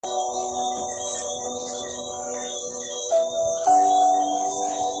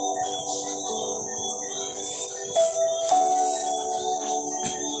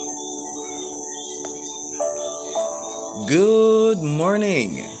Good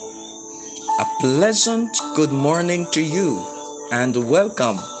morning. A pleasant good morning to you, and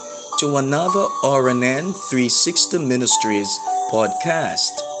welcome to another RNN 360 Ministries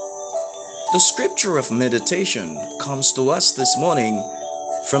podcast. The scripture of meditation comes to us this morning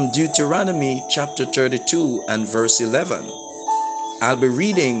from Deuteronomy chapter 32 and verse 11. I'll be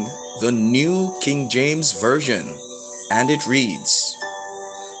reading the New King James Version, and it reads,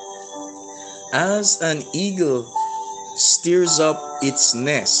 "As an eagle stirs up its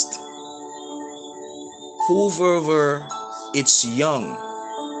nest over its young,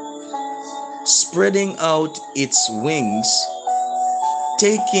 spreading out its wings,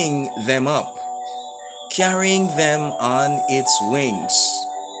 taking them up, carrying them on its wings."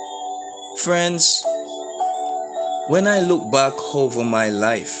 Friends, when I look back over my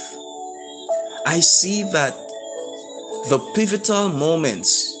life, I see that the pivotal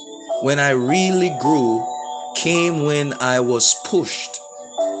moments when I really grew came when I was pushed.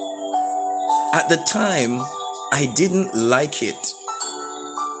 At the time, I didn't like it.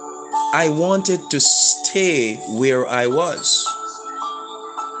 I wanted to stay where I was.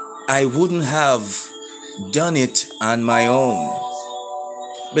 I wouldn't have done it on my own.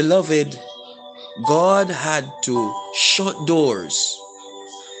 Beloved, God had to shut doors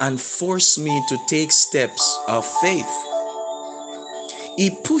and force me to take steps of faith. He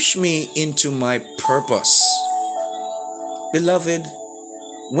pushed me into my purpose. Beloved,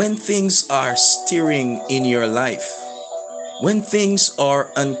 when things are stirring in your life, when things are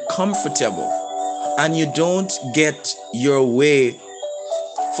uncomfortable and you don't get your way,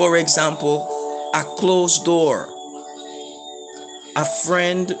 for example, a closed door, a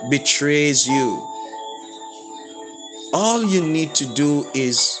friend betrays you, all you need to do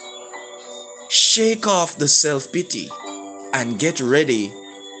is shake off the self-pity and get ready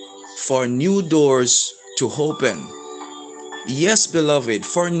for new doors to open. Yes, beloved,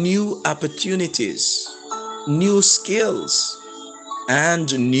 for new opportunities, new skills,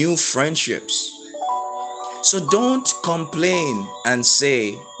 and new friendships. So don't complain and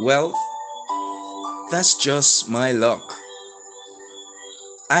say, well, that's just my luck.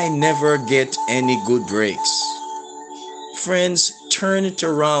 I never get any good breaks. Friends, turn it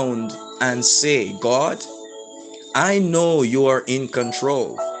around and say, God, I know you are in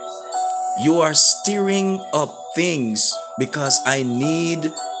control. You are stirring up things because I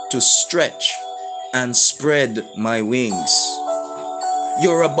need to stretch and spread my wings.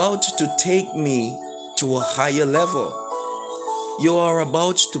 You're about to take me to a higher level. You are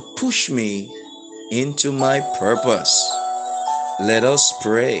about to push me into my purpose. Let us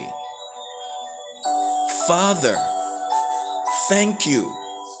pray. Father, thank you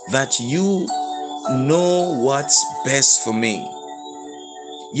that you know what's best for me.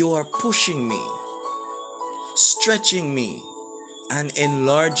 You are pushing me, stretching me, and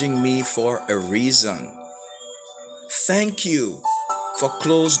enlarging me for a reason. Thank you for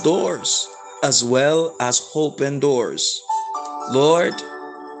closed doors as well as open doors. Lord,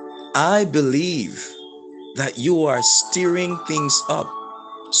 I believe that you are stirring things up,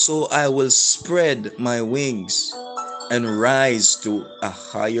 so I will spread my wings and rise to a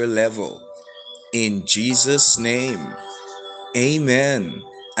higher level. In Jesus' name, amen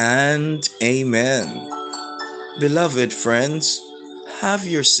and amen. Beloved friends, have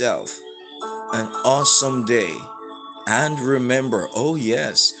yourself an awesome day. And remember, oh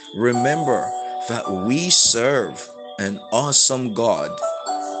yes, remember that we serve an awesome God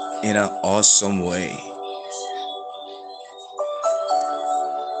in an awesome way.